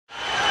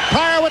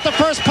the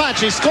first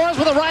punch. He scores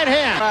with a right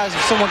hand. If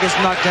someone gets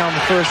knocked down in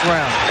the first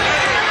round.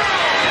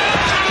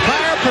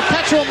 Pryor,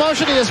 perpetual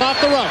motion. He is off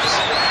the ropes.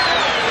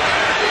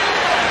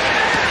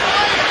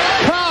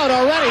 Crowd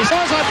already.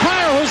 Scores on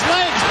Pryor, whose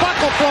legs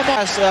buckle for a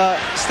moment.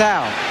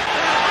 Style.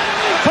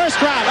 First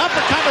round,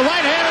 uppercut, the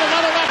right hand, and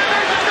another left.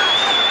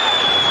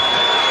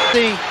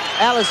 See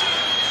Alex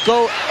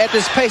go at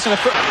this pace in the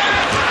first.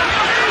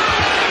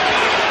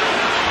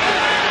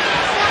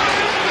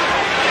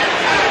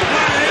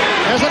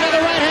 There's another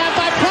right hand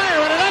by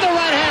Pryor, and another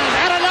right hand,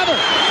 and another.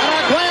 And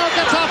Arguello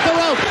gets off the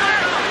rope.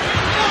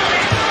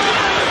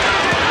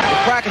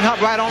 Pryor can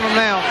hop right on him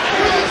now.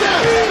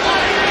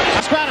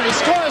 That's grounded. He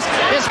scores.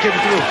 He's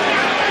getting through.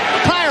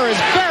 Pryor is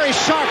very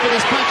sharp with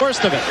his punch.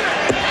 Worst of it.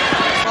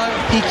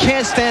 He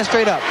can't stand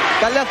straight up.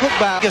 That left hook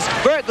by gets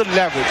very good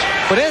leverage.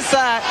 But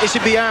inside, it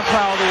should be Aaron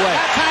Pryor all the way.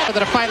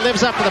 That a fight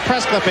lives up to the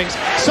press clippings.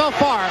 So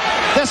far,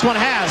 this one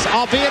has,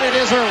 albeit it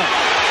is early.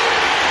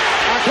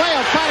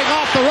 Arguello fighting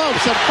off the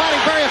ropes and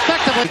fighting very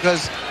effectively.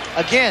 Because,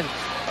 again,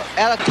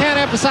 Alex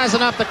can't emphasize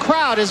enough, the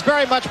crowd is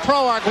very much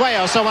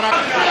pro-Arguello. So when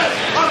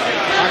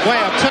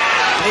Arguello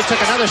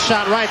took another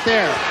shot right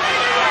there.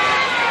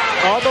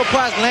 Although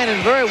Pryor's landed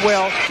very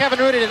well.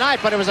 Kevin Rudy tonight,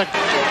 but it was a...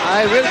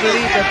 I really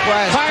believe that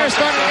Pryor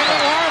starting to get a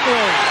little arm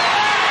room.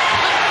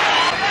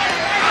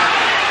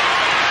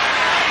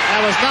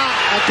 That was not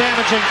a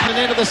damaging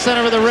into the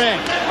center of the ring.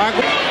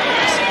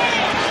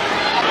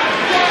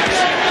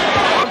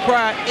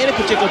 Pryor, any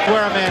particular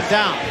wear a man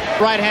down.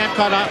 Right hand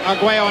caught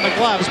Arguello on the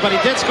gloves, but he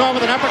did score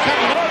with an uppercut.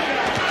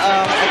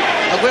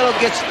 Arguello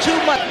gets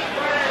too much.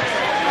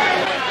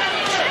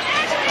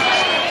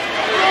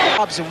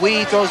 Hops and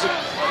weed, throws it.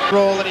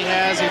 Roll that he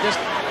has, he just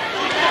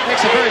makes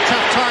a very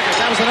tough target.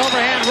 That was an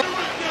overhand.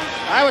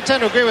 I would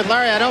tend to agree with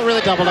Larry. I don't really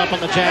double up on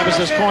the jab as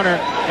this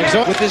corner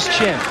with his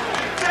chin.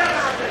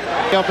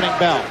 The opening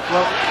bell.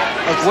 Well,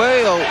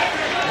 Arguello,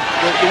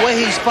 the way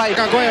he's fighting.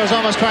 Arguello is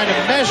almost trying to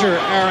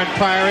measure Aaron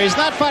Pryor. He's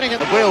not fighting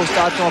it. Arguello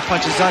starts throwing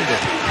punches under.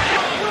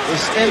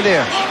 It's in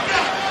there.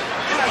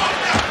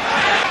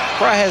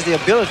 Pryor has the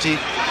ability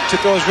to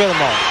throw his rhythm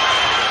off.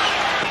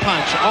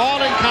 Punch, all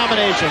in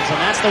combinations,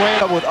 and that's the way.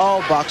 With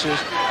all boxers.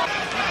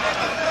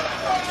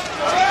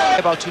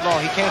 About too long.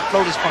 He can't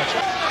float his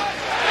punches.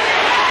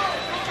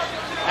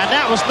 And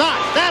that was not.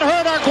 That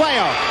hurt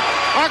Arguello.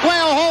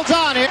 Arguello holds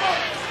on here.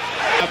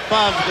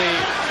 Above the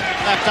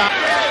left arm.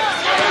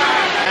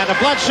 And the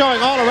blood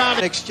showing all around.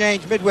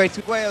 Exchange midway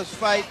through Arguello's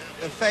fight,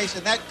 the face,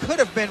 and that could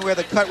have been where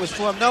the cut was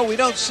formed. No, we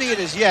don't see it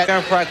as yet.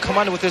 Aaron Pryor come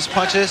under with his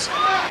punches.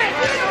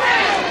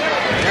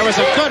 There was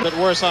a good bit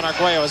worse on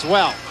Arguello as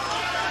well.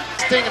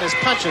 Stinging his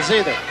punches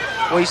either.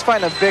 Well, he's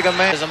fighting a bigger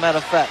man, as a matter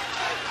of fact.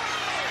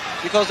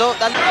 Because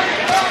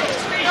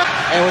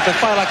and with the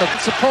fight like a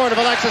support of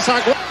Alexis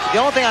Arguello. The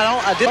only thing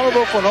I did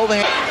go for an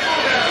overhand.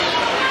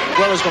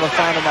 Arguello's going to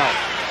find him out.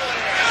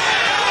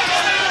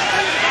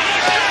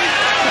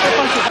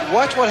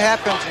 Watch what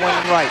happens when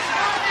right.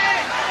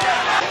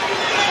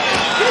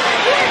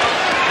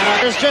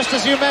 And there's just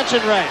as you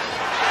mentioned, Ray.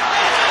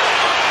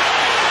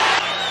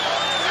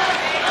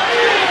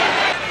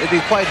 It'd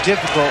be quite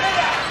difficult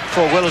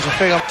for Arguello to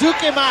figure out.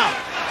 Duke him out.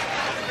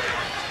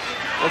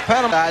 Well,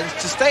 Panama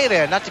to stay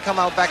there, not to come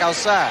out back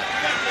outside.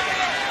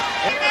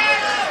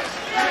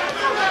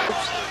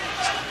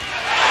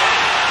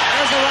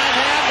 There's a right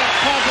hand that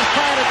causes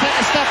Pryor to take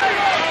a step.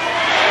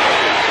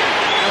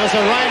 There was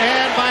a right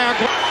hand by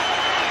Arguello.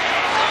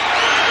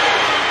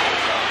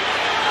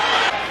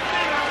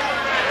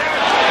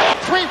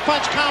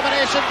 Three-punch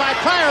combination by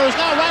Pryor, who's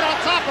now right on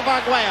top of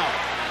Arguello.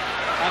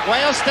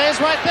 Arguello stays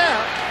right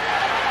there.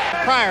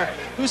 Pryor,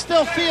 who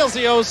still feels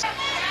he owes.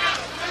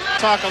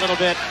 Talk a little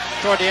bit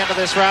toward the end of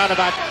this round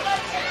about.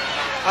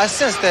 I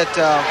sense that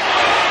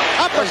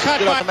uppercut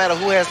by. No matter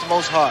who has the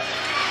most heart.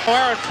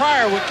 Aaron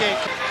Pryor would gain.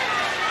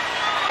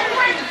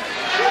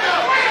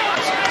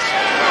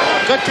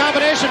 Good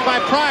combination by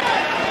Pryor.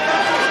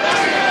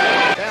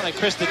 Stanley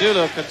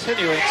Christodoulou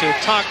continuing to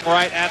talk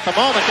right at the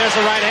moment. There's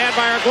a right hand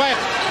by Arguello.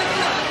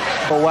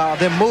 For a while,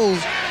 then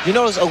moves. You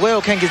notice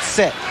Arguello can't get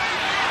set.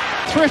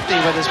 Thrifty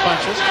with his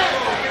punches.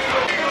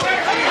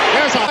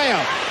 There's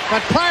Arguello.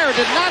 But Pryor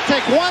did not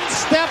take one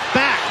step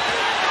back.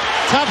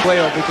 Tough.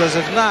 Arguello, because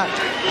if not,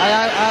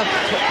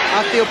 I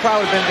feel Pryor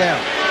would have been down.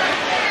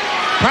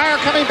 Pryor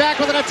coming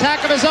back with an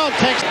attack of his own.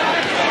 Takes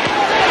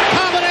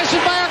combination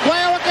by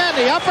Arguello again.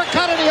 The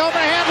uppercut and the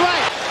overhand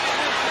right.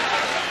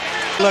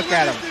 Look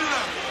at him.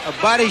 A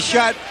body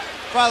shot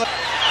followed.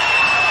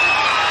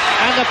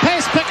 And the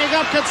pace picking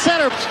up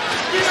considerably.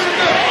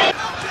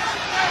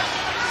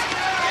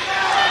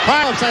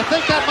 Pryor, I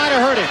think that might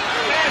have hurt him.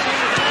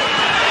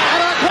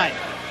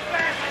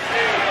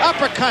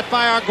 Uppercut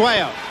by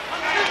Arguello.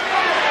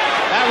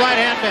 That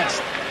right hand missed.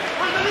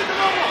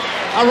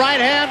 A right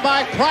hand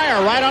by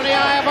Pryor, right on the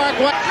eye of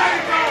Arguello.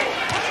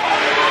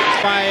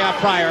 By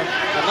Pryor.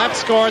 The left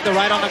scored, the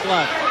right on the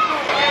glove.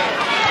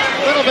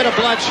 A little bit of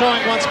blood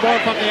showing once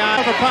more from the eye.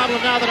 More of a problem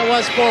now than it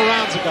was 4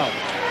 rounds ago.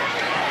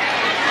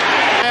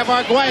 Of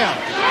Arguello.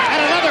 And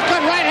another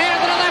good right hand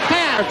and a left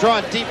hand.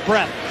 Draw a deep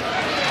breath.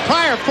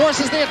 Pryor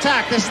forces the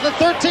attack. This is the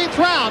 13th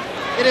round.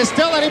 It is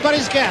still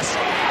anybody's guess.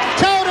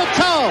 Toe to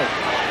toe.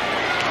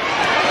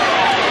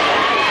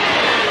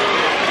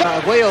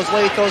 Arguello's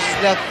way he throws his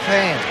left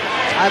hand.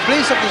 I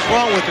believe something's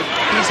wrong with him.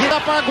 He's hit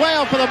up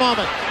Arguello for the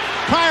moment.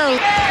 Pryor.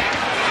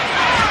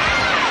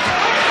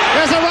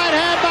 There's a right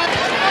hand by.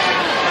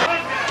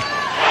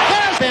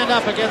 Stand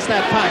up against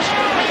that punch.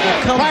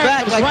 Come Pryor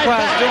back like right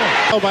Pryor's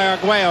doing. By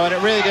Arguello, and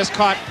it really just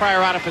caught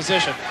Pryor out of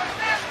position.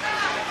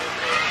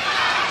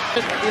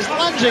 He's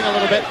lunging a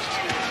little bit.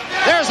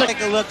 There's a.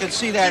 Take a look and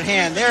see that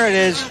hand. There it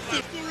is.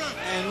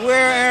 And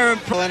where Aaron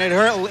Pryor, and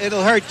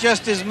it'll hurt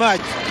just as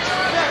much.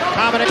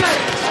 Combination.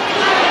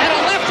 And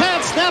a left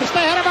hand snaps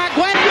the head of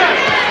Arguello.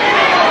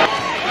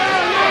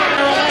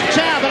 A left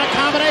jab and a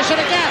combination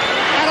again.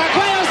 And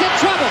Arguello's in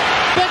trouble.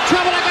 Big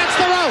trouble against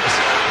the ropes.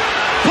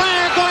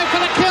 Pryor going for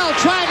the kill,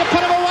 trying to put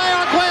him away.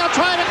 Arguello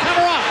trying to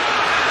cover up.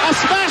 A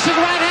smashing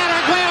right hand.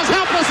 Arguello's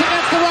helpless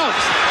against the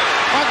ropes.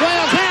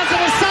 Arguello's hands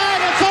at his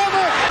side. It's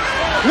over.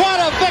 What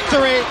a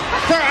victory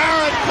for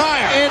Aaron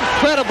Pryor.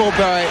 Incredible,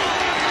 Barry.